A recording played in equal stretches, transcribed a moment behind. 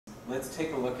let's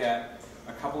take a look at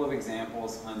a couple of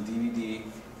examples on DVD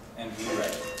and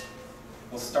Blu-ray.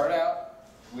 We'll start out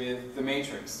with The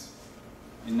Matrix.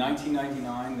 In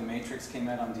 1999, The Matrix came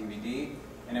out on DVD,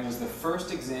 and it was the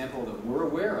first example that we're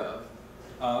aware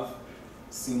of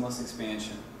seamless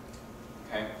expansion.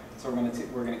 Okay, so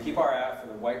we're going to keep our eye out for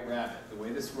the white rabbit. The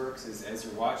way this works is, as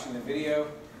you're watching the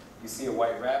video, you see a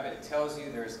white rabbit. It tells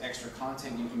you there's extra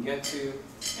content you can get to,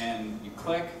 and you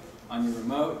click on your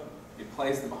remote. It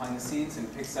plays the behind the scenes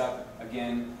and picks up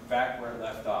again back where it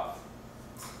left off.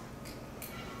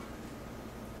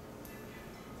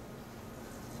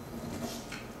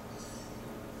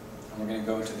 And we're going to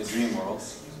go into the dream world.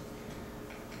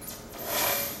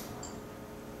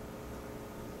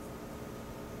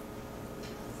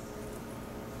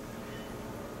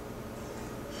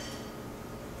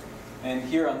 And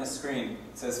here on this screen,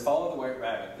 it says follow the white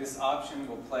rabbit. This option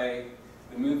will play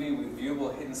the movie with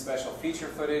viewable hidden special feature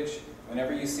footage.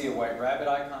 Whenever you see a white rabbit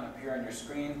icon appear on your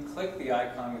screen, click the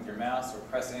icon with your mouse or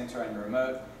press enter on your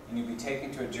remote, and you'll be taken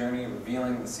to a journey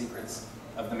revealing the secrets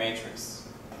of the Matrix.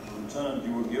 Lieutenant,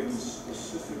 you were given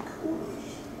specific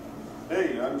orders.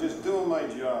 Hey, I'm just doing my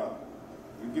job.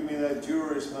 You give me that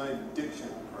Juris Night diction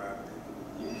crap,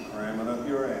 you cram it up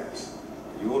your ass.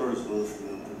 The orders were for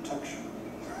your protection.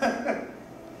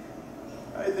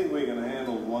 I think we can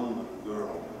handle one little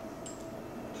girl.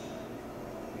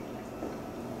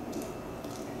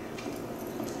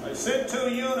 I sent 2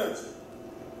 units.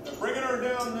 They're bringing her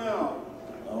down now.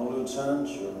 No, Lieutenant,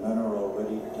 your men are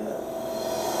already dead.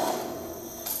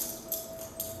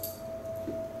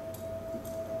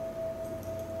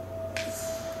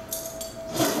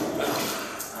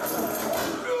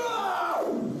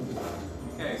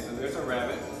 Okay, so there's a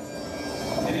rabbit.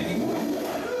 At any point,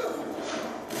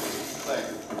 click.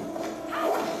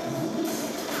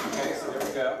 Okay, so there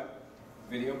we go.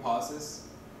 Video pauses.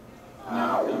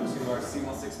 Now we come to our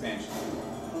seamless expansion.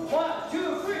 1,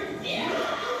 2, 3. Yeah.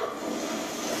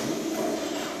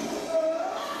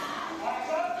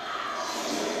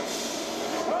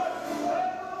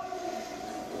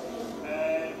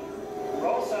 And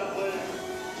roll sound, please.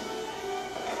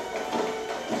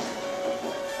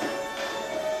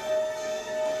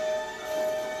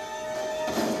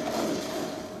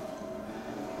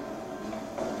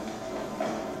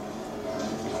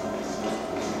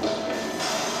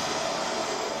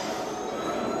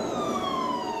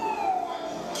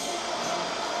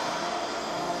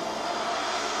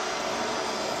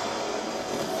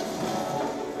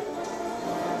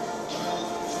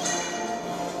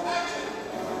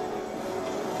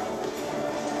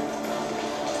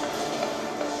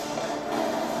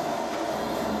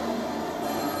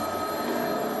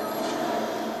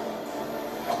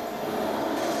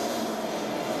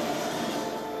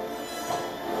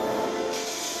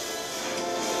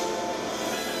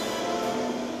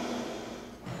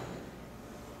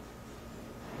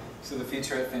 So the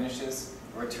featurette finishes,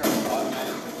 returns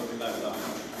automatically where we left off.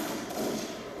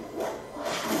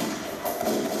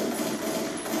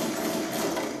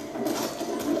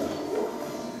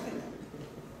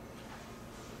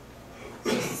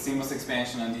 This is seamless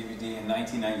expansion on DVD in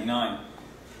 1999.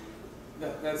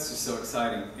 That's just so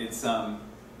exciting. It's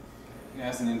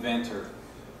as an inventor,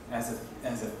 as a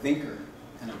thinker,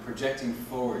 kind of projecting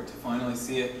forward to finally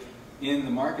see it in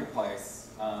the marketplace.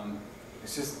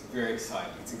 It's just very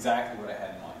exciting. It's exactly what I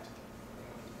had in mind.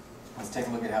 Let's take a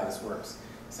look at how this works.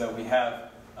 So we have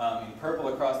in purple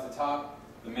across the top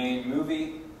the main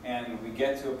movie, and we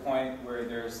get to a point where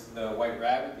there's the white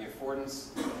rabbit, the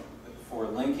affordance for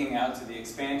linking out to the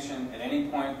expansion. At any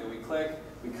point that we click,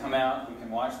 we come out, we can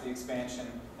watch the expansion,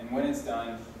 and when it's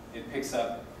done, it picks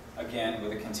up again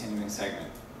with a continuing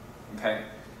segment. Okay?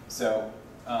 So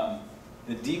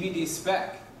the DVD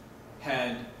spec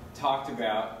had talked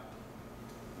about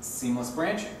seamless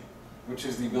branching, which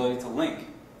is the ability to link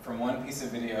from one piece of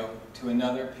video to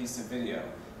another piece of video.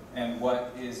 And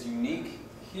what is unique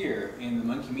here in the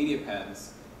MONKEYmedia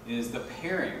patents is the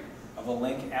pairing of a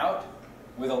link out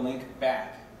with a link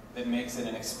back that makes it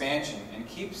an expansion and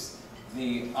keeps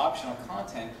the optional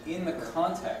content in the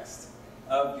context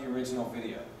of the original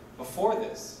video. Before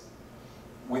this,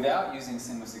 without using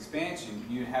seamless expansion,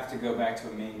 you'd have to go back to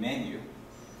a main menu,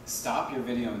 stop your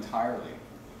video entirely,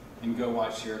 and go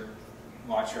watch your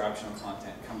optional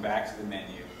content, come back to the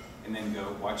menu, and then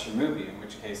go watch your movie, in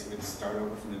which case it would start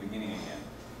over from the beginning again.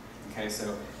 Okay,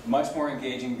 so much more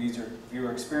engaging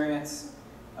viewer experience,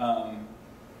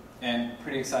 and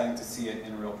pretty exciting to see it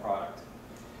in a real product.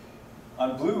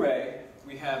 On Blu-ray,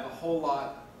 we have a whole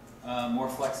lot more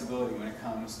flexibility when it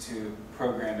comes to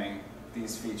programming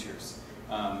these features.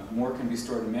 More can be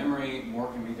stored in memory, more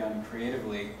can be done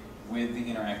creatively with the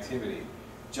interactivity.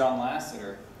 John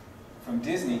Lasseter from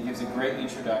Disney gives a great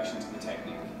introduction to the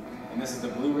technique. And this is the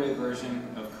Blu-ray version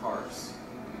of Cars.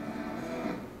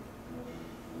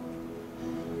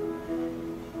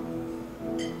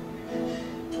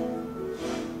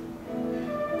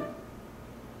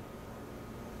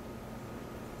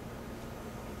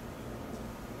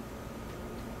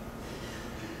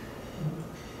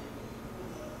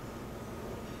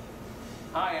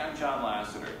 Hi, I'm John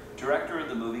Lasseter, director of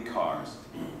the movie Cars.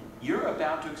 You're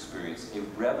about to experience a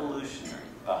revolutionary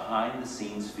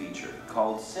behind-the-scenes feature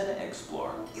called Cine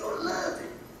Explore. You'll love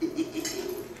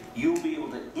it. You'll be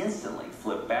able to instantly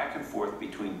flip back and forth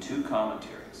between two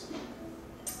commentaries.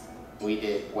 We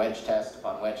did wedge test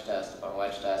upon wedge test upon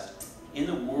wedge test. In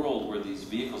a world where these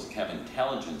vehicles have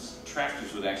intelligence,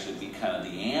 tractors would actually be kind of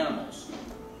the animals.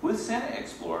 With Cine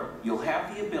Explore, you'll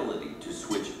have the ability to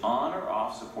switch on or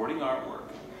off supporting artwork,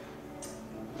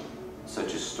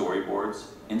 such as storyboards,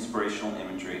 inspirational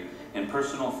imagery, and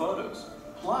personal photos.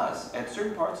 Plus, at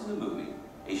certain parts of the movie,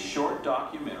 a short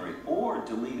documentary or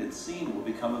deleted scene will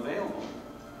become available.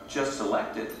 Just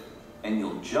select it, and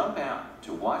you'll jump out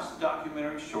to watch the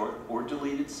documentary short or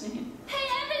deleted scene. Hey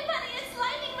everybody, it's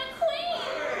Lightning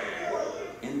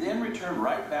McQueen! And then return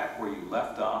right back where you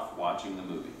left off watching the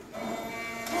movie.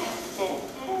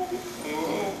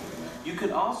 You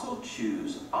can also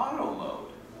choose auto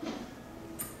mode,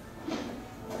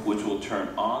 which will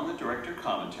turn on the director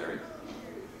commentary,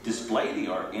 display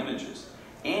the art images,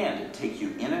 and take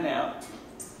you in and out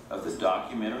of the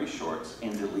documentary shorts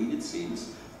and deleted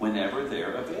scenes whenever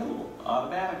they're available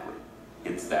automatically.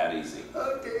 It's that easy.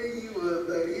 I'll tell you what,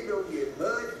 buddy, it don't get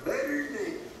much better than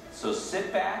this. So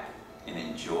sit back and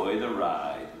enjoy the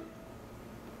ride.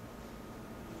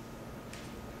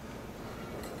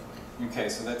 Okay,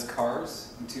 so that's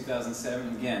Cars in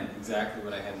 2007. Again, exactly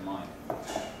what I had in mind.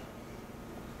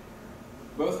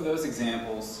 Both of those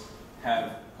examples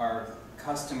are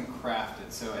custom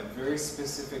crafted, so at very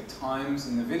specific times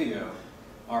in the video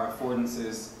are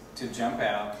affordances to jump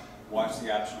out, watch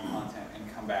the optional content,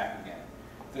 and come back again.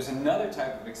 There's another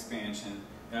type of expansion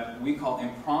that we call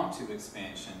impromptu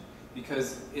expansion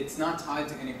because it's not tied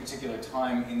to any particular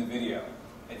time in the video.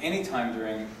 At any time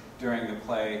during the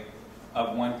play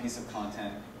of one piece of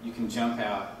content, you can jump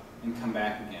out and come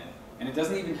back again. And it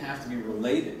doesn't even have to be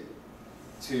related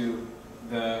to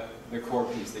the core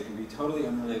piece. They can be totally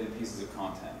unrelated pieces of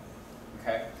content.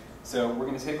 Okay? So we're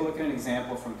going to take a look at an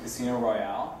example from Casino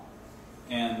Royale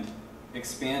and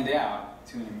expand out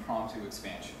to an impromptu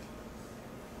expansion.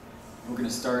 We're going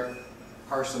to start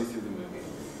partially through the movie.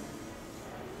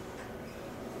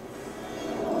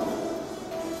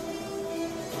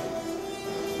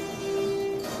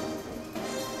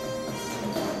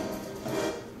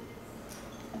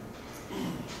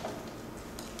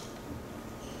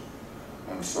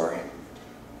 I'm sorry.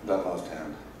 That lost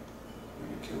hand.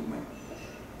 You killed me.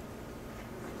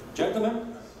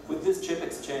 Gentlemen, with this chip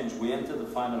exchange, we enter the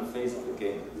final phase of the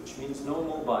game, which means no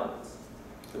more violence.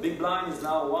 The big blind is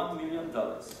now $1 million.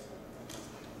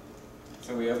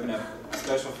 So we open up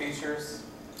special features,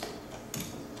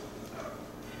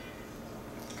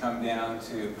 come down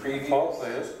to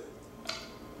previews,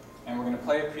 and we're going to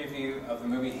play a preview of the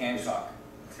movie Hancock,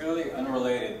 clearly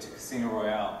unrelated to Casino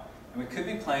Royale. And we could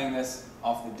be playing this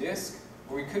off the disc,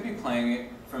 or we could be playing it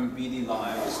from BD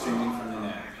Live, streaming from the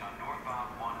net.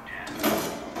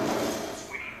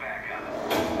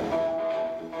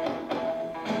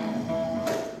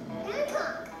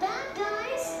 Hancock, bad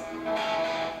guys!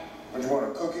 What, you want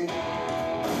a cookie?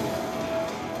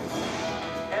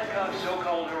 Hancock's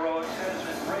so-called heroics has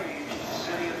enraged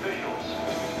city officials.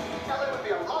 Now, it would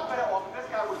be a lot better off if this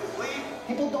guy would just leave.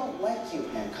 People don't like you,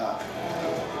 Hancock.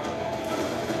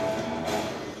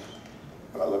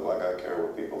 But I look like I care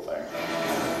what people think.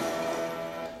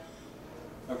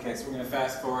 Okay, so we're going to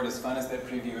fast forward, as fun as that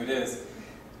preview it is,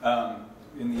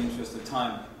 in the interest of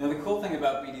time. Now the cool thing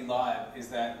about BD Live is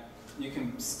that you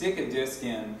can stick a disc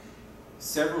in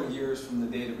several years from the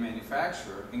date of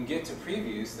manufacture and get to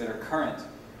previews that are current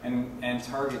and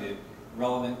targeted,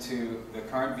 relevant to the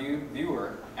current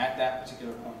viewer at that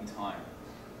particular point in time.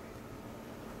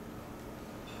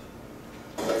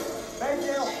 Thank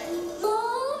you.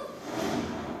 Mom?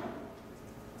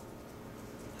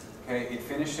 Okay, it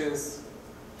finishes,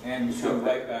 and we come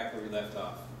right back where we left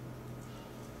off.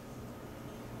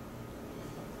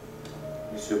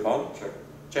 Monsieur Bond? Check.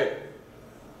 Check.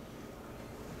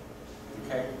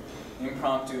 Okay,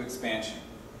 impromptu expansion.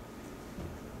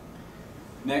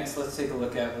 Next, let's take a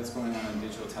look at what's going on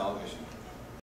digital television.